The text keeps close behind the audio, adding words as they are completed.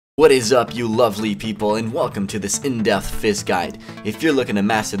What is up, you lovely people, and welcome to this in-depth fizz guide. If you're looking to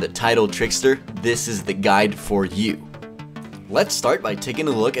master the title Trickster, this is the guide for you. Let's start by taking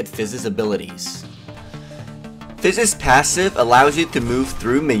a look at Fizz's abilities. Fizz's passive allows you to move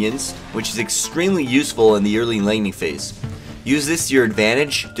through minions, which is extremely useful in the early laning phase. Use this to your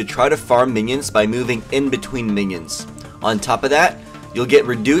advantage to try to farm minions by moving in between minions. On top of that, you'll get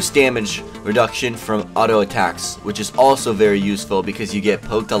reduced damage reduction from auto attacks, which is also very useful because you get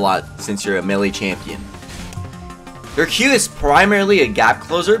poked a lot since you're a melee champion. Your Q is primarily a gap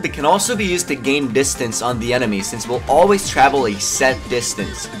closer, but can also be used to gain distance on the enemy since we'll always travel a set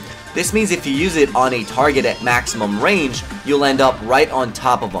distance. This means if you use it on a target at maximum range, you'll end up right on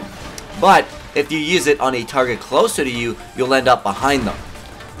top of them. But if you use it on a target closer to you, you'll end up behind them.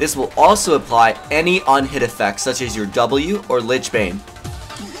 This will also apply any on-hit effects such as your W or Lich Bane.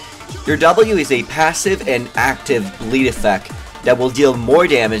 Your W is a passive and active bleed effect that will deal more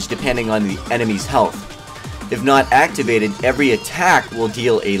damage depending on the enemy's health. If not activated, every attack will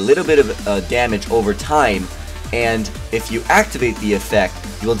deal a little bit of damage over time, and if you activate the effect,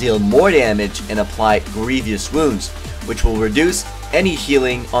 you will deal more damage and apply grievous wounds, which will reduce any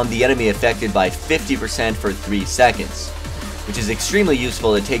healing on the enemy affected by 50% for 3 seconds, which is extremely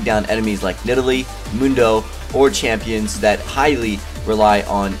useful to take down enemies like Nidalee, Mundo, or champions that highly rely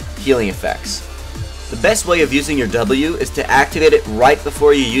on healing effects. The best way of using your W is to activate it right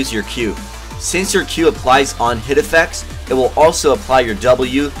before you use your Q. Since your Q applies on hit effects, it will also apply your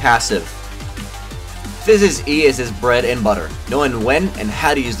W passive. Fizz's E is his bread and butter. Knowing when and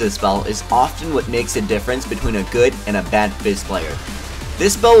how to use this spell is often what makes the difference between a good and a bad Fizz player.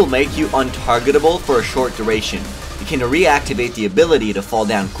 This spell will make you untargetable for a short duration. You can reactivate the ability to fall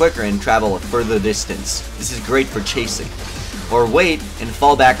down quicker and travel a further distance. This is great for chasing. Or wait and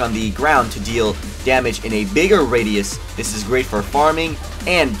fall back on the ground to deal damage in a bigger radius. This is great for farming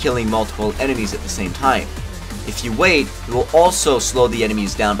and killing multiple enemies at the same time. If you wait, it will also slow the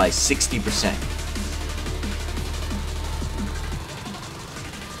enemies down by 60%.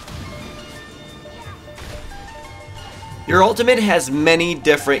 Your ultimate has many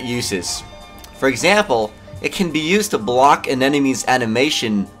different uses. For example, it can be used to block an enemy's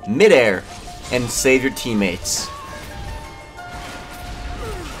animation mid-air and save your teammates.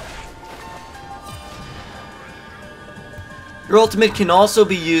 Your ultimate can also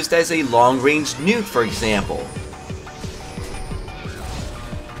be used as a long-range nuke, for example.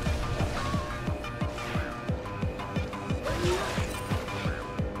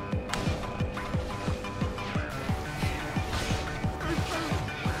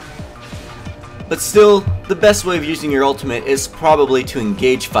 But still, the best way of using your ultimate is probably to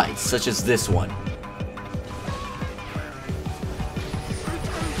engage fights, such as this one.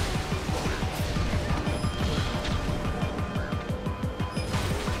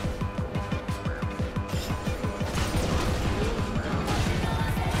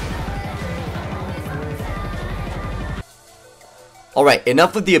 Alright,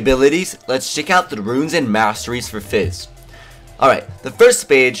 enough of the abilities, let's check out the runes and masteries for Fizz. Alright, the first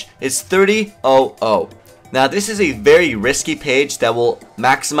page is 30-0-0. Now this is a very risky page that will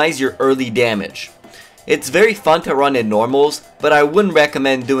maximize your early damage. It's very fun to run in normals, but I wouldn't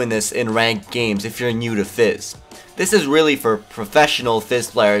recommend doing this in ranked games if you're new to Fizz. This is really for professional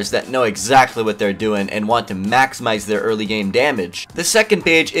Fizz players that know exactly what they're doing and want to maximize their early game damage. The second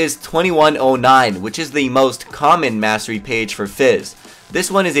page is 2109, which is the most common mastery page for Fizz.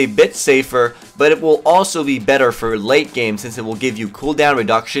 This one is a bit safer, but it will also be better for late game since it will give you cooldown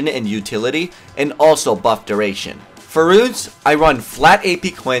reduction and utility, and also buff duration. For runes, I run flat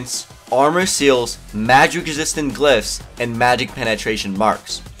AP Quints, armor seals, magic resistant glyphs, and magic penetration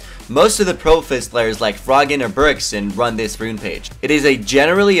marks. Most of the pro Fizz players like Froggen or Bergson run this rune page. It is a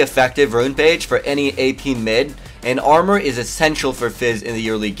generally effective rune page for any AP mid, and armor is essential for Fizz in the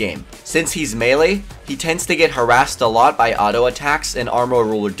early game. Since he's melee, he tends to get harassed a lot by auto attacks, and armor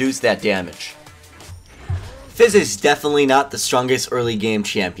will reduce that damage. Fizz is definitely not the strongest early game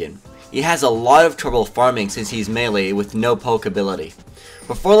champion. He has a lot of trouble farming since he's melee with no poke ability.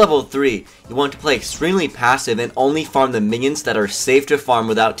 Before level 3, you want to play extremely passive and only farm the minions that are safe to farm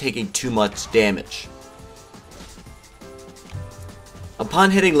without taking too much damage.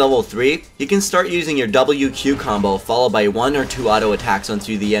 Upon hitting level 3, you can start using your WQ combo followed by 1 or 2 auto attacks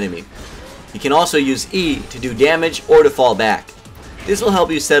onto the enemy. You can also use E to do damage or to fall back. This will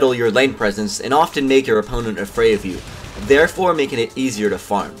help you settle your lane presence and often make your opponent afraid of you, therefore making it easier to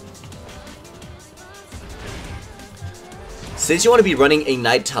farm. Since you want to be running a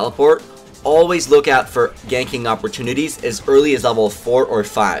night teleport, always look out for ganking opportunities as early as level 4 or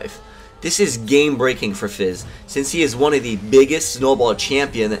 5. This is game breaking for Fizz, since he is one of the biggest snowball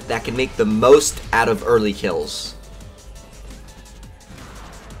champion that can make the most out of early kills.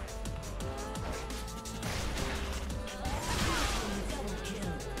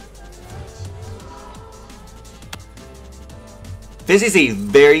 Fizz is a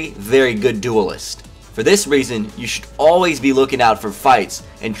very good duelist. For this reason, you should always be looking out for fights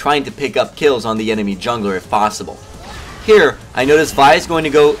and trying to pick up kills on the enemy jungler if possible. Here, I notice Vi is going to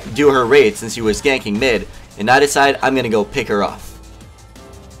go do her raid since she was ganking mid, and I decide I'm going to go pick her off.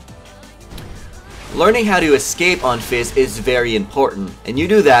 Learning how to escape on Fizz is very important, and you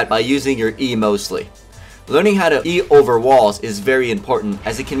do that by using your E mostly. Learning how to E over walls is very important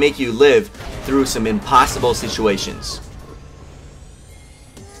as it can make you live through some impossible situations.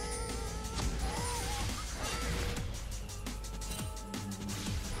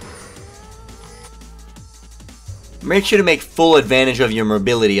 Make sure to make full advantage of your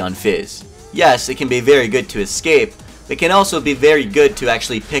mobility on Fizz. Yes, it can be very good to escape, but it can also be very good to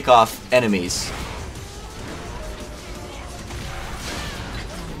actually pick off enemies.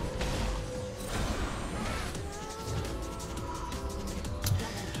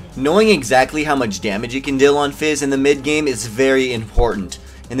 Knowing exactly how much damage you can deal on Fizz in the mid game is very important.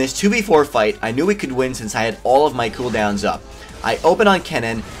 In this 2v4 fight, I knew we could win since I had all of my cooldowns up. I open on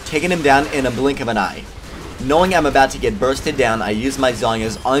Kennen, taking him down in a blink of an eye. Knowing I'm about to get bursted down, I use my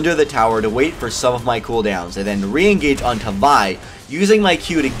Zhonya's under the tower to wait for some of my cooldowns, and then re-engage onto Vi, using my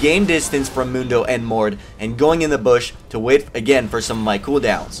Q to gain distance from Mundo and Mord, and going in the bush to wait again for some of my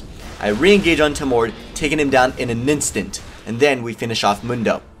cooldowns. I re-engage onto Mord, taking him down in an instant, and then we finish off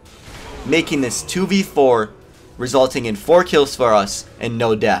Mundo, making this 2v4, resulting in 4 kills for us and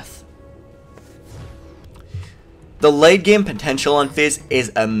no death. The late game potential on Fizz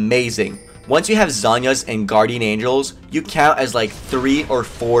is amazing. Once you have Zhonya's and Guardian Angels, you count as like 3 or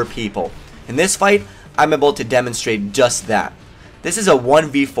 4 people. In this fight, I'm able to demonstrate just that. This is a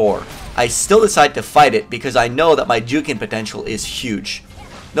 1v4. I still decide to fight it because I know that my juking potential is huge.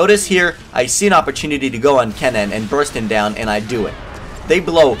 Notice here, I see an opportunity to go on Kennen and burst him down, and I do it. They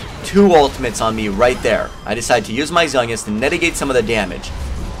blow 2 ultimates on me right there. I decide to use my Zhonya's to mitigate some of the damage.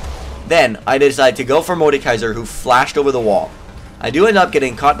 Then, I decide to go for Mordekaiser, who flashed over the wall. I do end up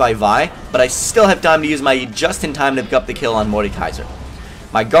getting caught by Vi, but I still have time to use my E just in time to pick up the kill on Mordekaiser.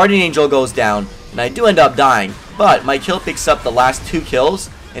 My Guardian Angel goes down, and I do end up dying, but my kill picks up the last 2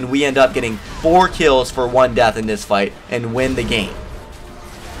 kills, and we end up getting 4 kills for 1 death in this fight, and win the game.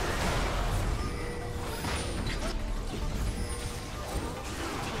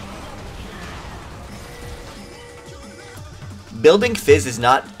 Building Fizz is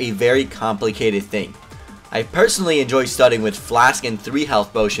not a very complicated thing. I personally enjoy starting with Flask and 3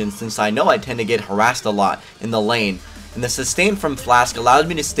 health potions since I know I tend to get harassed a lot in the lane, and the sustain from Flask allows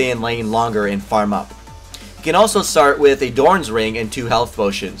me to stay in lane longer and farm up. You can also start with a Doran's Ring and 2 health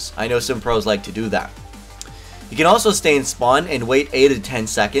potions. I know some pros like to do that. You can also stay in spawn and wait 8 to 10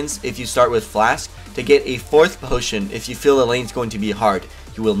 seconds if you start with Flask to get a 4th potion if you feel the lane's going to be hard.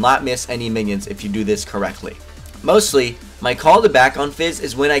 You will not miss any minions if you do this correctly. Mostly, my call to back on Fizz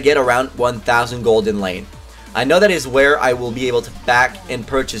is when I get around 1000 gold in lane. I know that is where I will be able to back and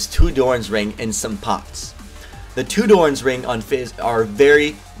purchase 2 Doran's Ring and some pots. The 2 Doran's Ring on Fizz are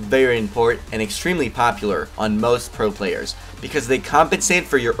very important and extremely popular on most pro players because they compensate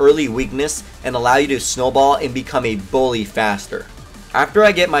for your early weakness and allow you to snowball and become a bully faster. After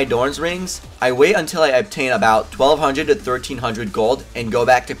I get my Doran's Rings, I wait until I obtain about 1200 to 1300 gold and go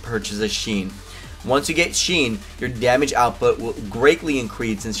back to purchase a Sheen. Once you get Sheen, your damage output will greatly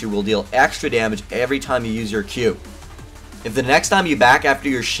increase since you will deal extra damage every time you use your Q. If the next time you back after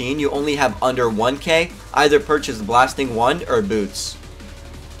your Sheen you only have under 1k, either purchase Blasting Wand or Boots.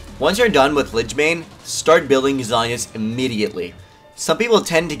 Once you're done with Lich Bane, start building Zhonya's immediately. Some people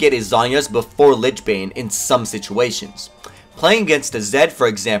tend to get his Zhonya's before Lich Bane in some situations. Playing against a Zed, for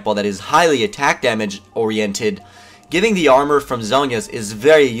example, that is highly attack damage oriented, giving the armor from Zhonya's is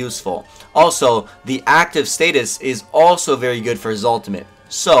very useful. Also, the active status is also very good for his ultimate.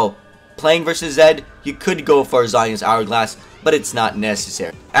 So, playing versus Zed, you could go for Zhonya's Hourglass, but it's not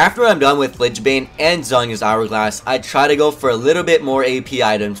necessary. After I'm done with Lich Bane and Zhonya's Hourglass, I try to go for a little bit more AP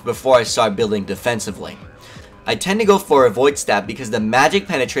items before I start building defensively. I tend to go for a Void Stab because the magic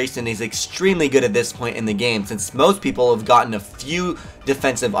penetration is extremely good at this point in the game since most people have gotten a few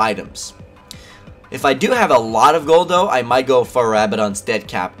defensive items. If I do have a lot of gold though, I might go for a Rabadon's Dead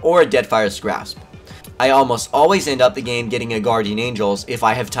Cap or a Deadfire's Grasp. I almost always end up the game getting a Guardian Angels if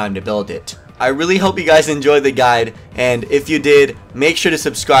I have time to build it. I really hope you guys enjoyed the guide, and if you did, make sure to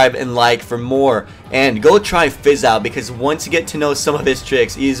subscribe and like for more. And go try Fizz out, because once you get to know some of his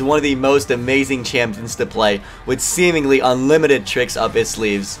tricks, he is one of the most amazing champions to play, with seemingly unlimited tricks up his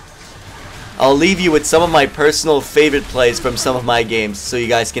sleeves. I'll leave you with some of my personal favorite plays from some of my games, so you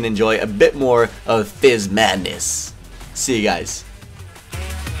guys can enjoy a bit more of Fizz madness. See you guys.